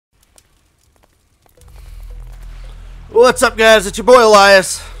What's up, guys? It's your boy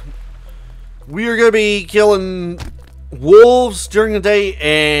Elias. We are going to be killing wolves during the day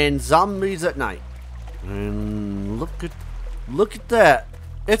and zombies at night. And look at that.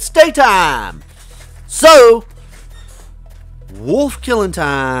 It's daytime. So, wolf killing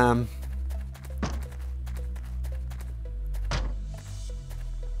time.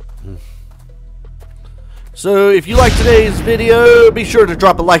 So if you like today's video, be sure to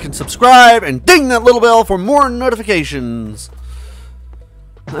drop a like and subscribe and ding that little bell for more notifications.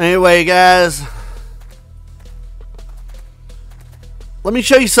 Anyway, guys, let me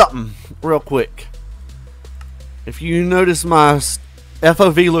show you something real quick. If you notice, my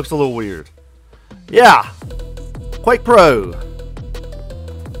FOV looks a little weird. Yeah, Quake Pro.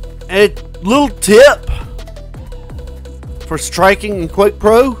 A little tip for striking in Quake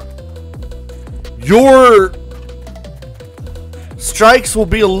Pro: your strikes will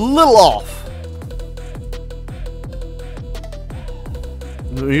be a little off.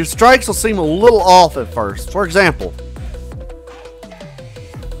 Your strikes will seem a little off at first. For example,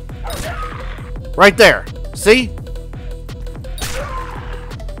 right there. See?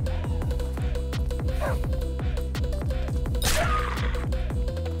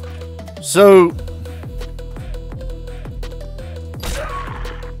 So,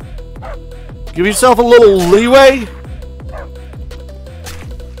 give yourself a little leeway.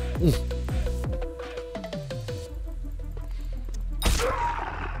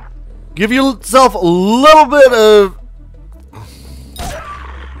 Give yourself a little bit of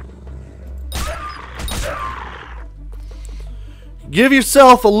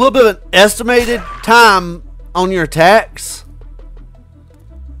an estimated time on your attacks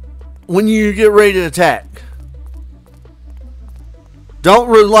when you get ready to attack. Don't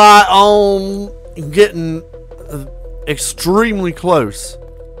rely on getting extremely close.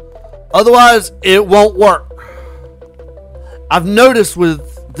 Otherwise, it won't work. I've noticed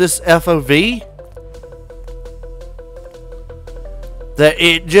with this FOV that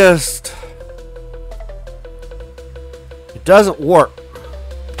it doesn't work.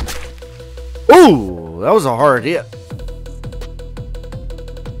 Ooh, that was a hard hit.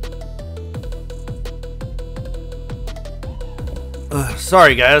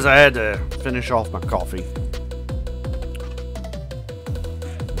 Sorry guys, I had to finish off my coffee.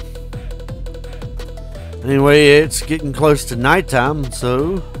 Anyway, it's getting close to nighttime,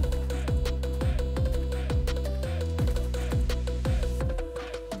 so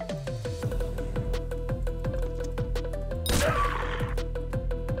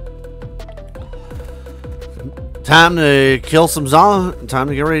time to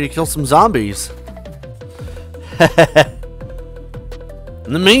get ready to kill some zombies.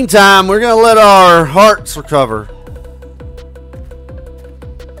 In the meantime, we're gonna let our hearts recover.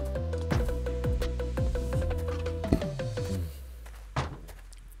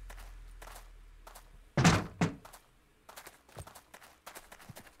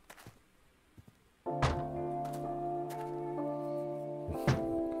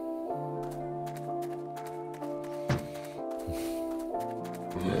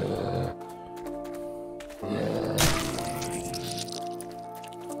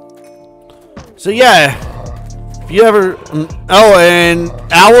 So yeah, if you ever, oh, and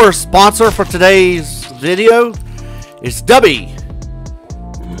our sponsor for today's video is Dubby,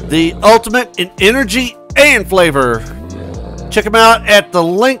 the ultimate in energy and flavor. Check them out at the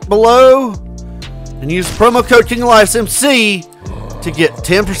link below and use promo code KINGELIASMC to get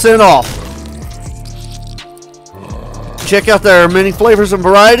 10% off. Check out their many flavors and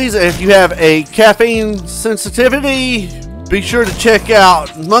varieties, and if you have a caffeine sensitivity, be sure to check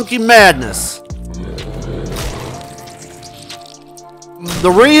out Monkey Madness.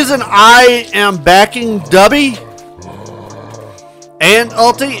 The reason I am backing Dubby and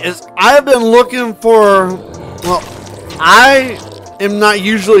Ulti is I've been looking for, well, I am not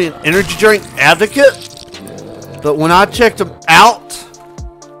usually an energy drink advocate, but when I checked them out,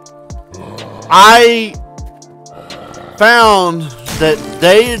 I found that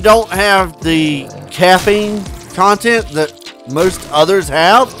they don't have the caffeine content that most others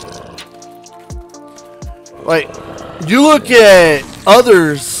have. Like, you look at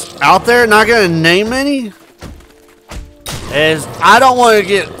others out there, not gonna name any, as I don't want to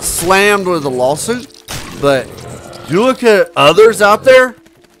get slammed with a lawsuit, but you look at others out there,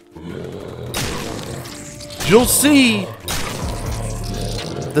 you'll see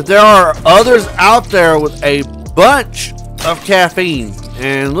that there are others out there with a bunch of caffeine,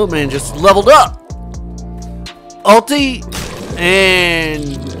 and little man just leveled up. Ulti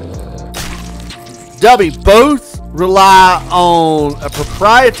and Dubby both rely on a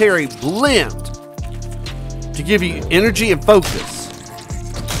proprietary blend to give you energy and focus.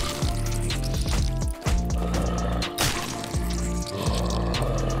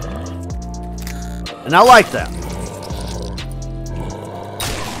 And I like that.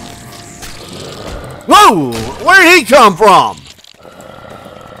 Whoa! Where did he come from?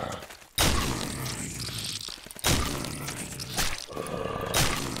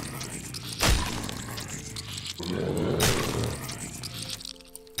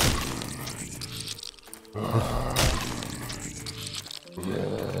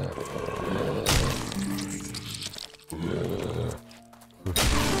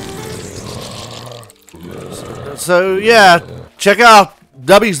 So yeah, check out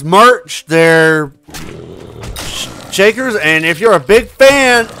W's merch, their shakers, and if you're a big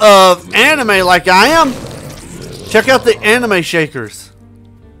fan of anime like I am, check out the anime shakers.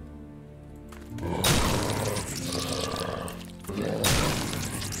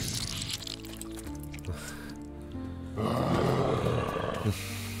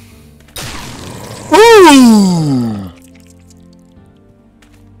 Ooh!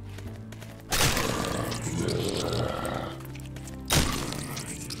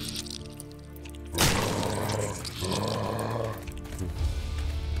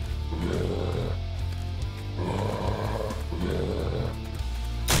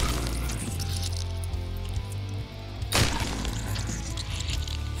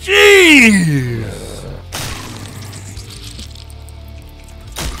 Jeez!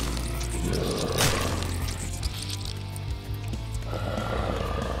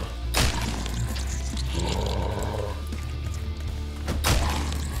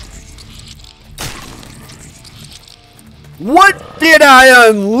 What did I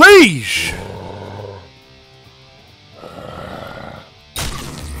unleash?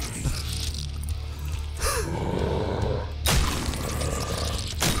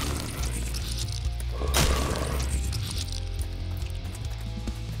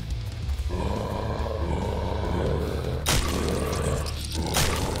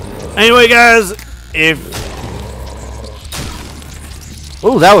 Anyway, guys, if...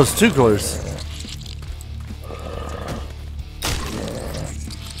 Oh, that was too close.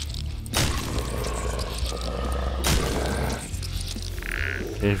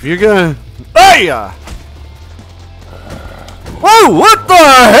 If you're gonna... Hey! Whoa, what the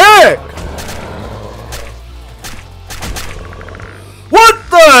heck? What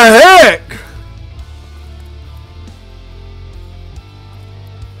the heck?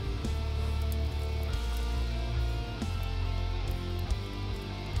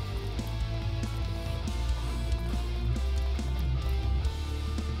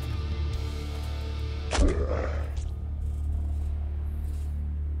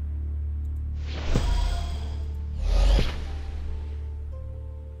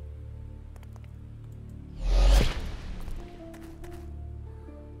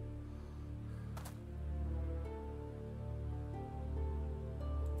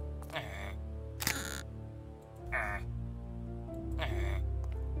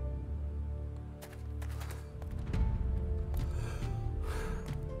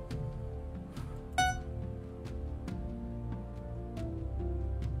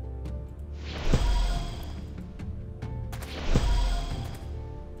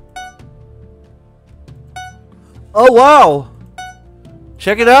 Oh wow!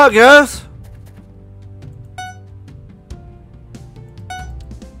 Check it out, guys!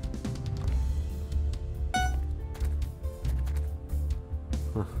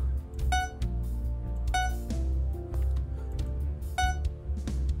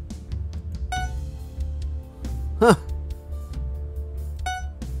 Huh.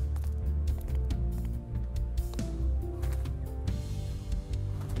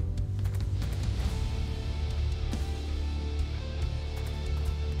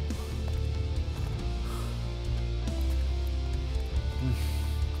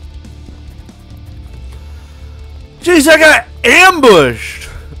 Jeez, I got ambushed.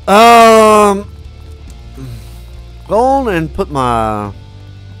 Go on and put my...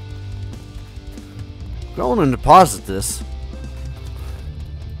 Go on and deposit this.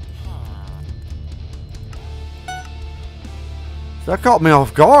 That caught me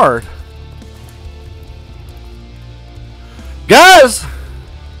off guard. Guys!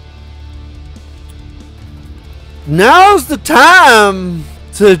 Now's the time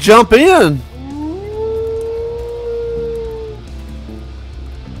to jump in.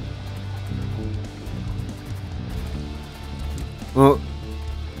 Well,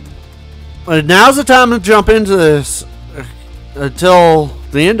 now's the time to jump into this until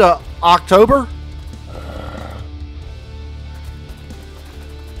the end of October.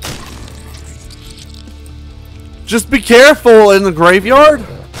 Just be careful in the graveyard.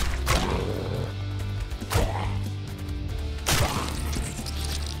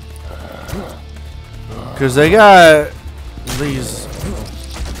 Because they got these...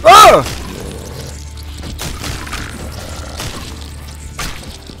 Ah!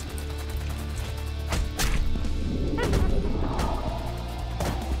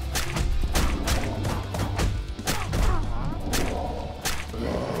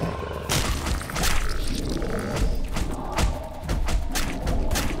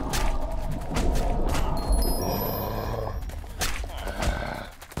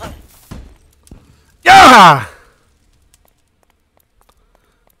 Yeah!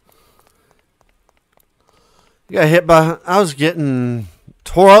 You got hit by... I was getting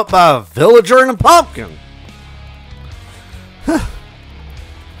tore up by a villager and a pumpkin.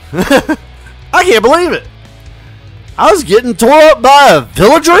 I can't believe it. I was getting tore up by a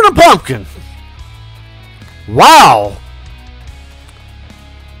villager and a pumpkin. Wow.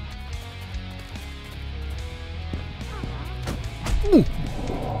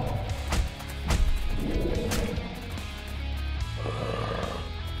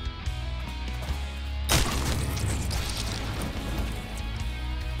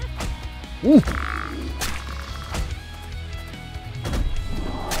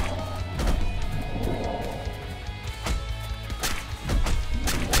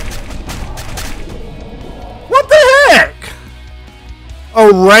 What the heck?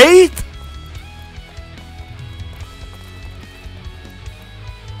 A wraith?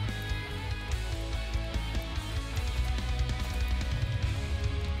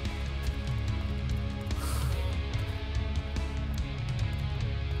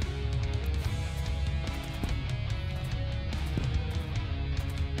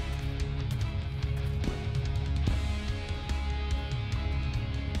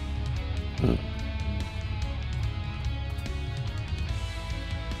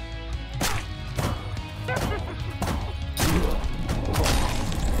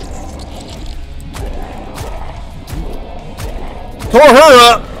 Tore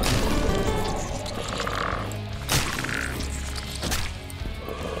her up.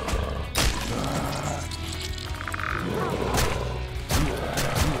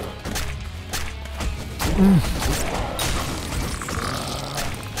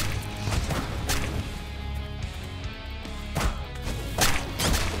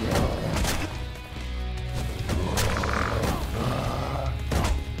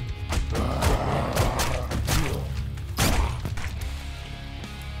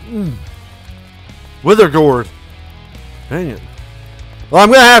 Wither gourd. Dang it. Well, I'm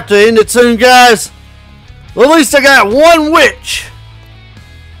going to have to end it soon, guys. Well, at least I got one witch.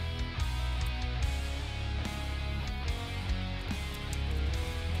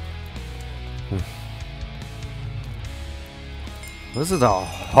 This is a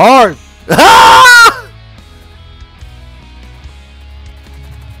hard... Ah!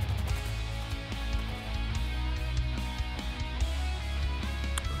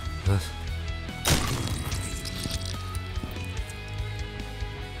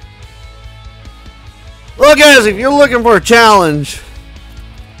 Well, guys, if you're looking for a challenge,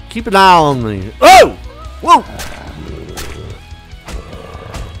 keep an eye on me. Oh! Whoa!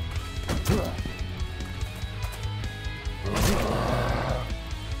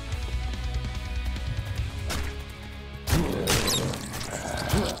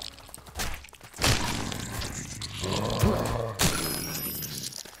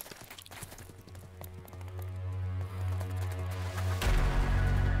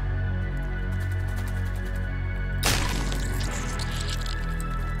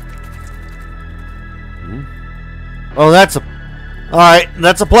 Oh, that's a... Alright,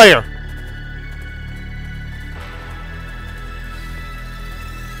 that's a player.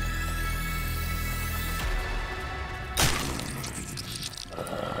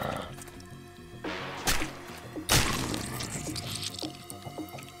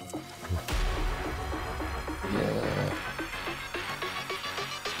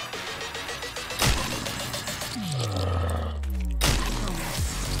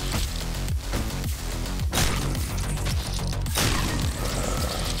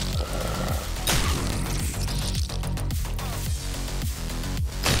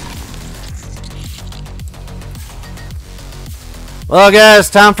 Well, guys,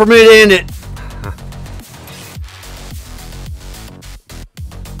 time for me to end it.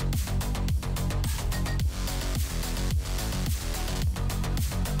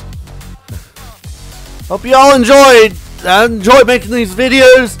 Hope you all enjoyed. I enjoyed making these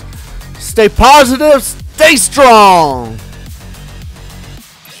videos. Stay positive, stay strong.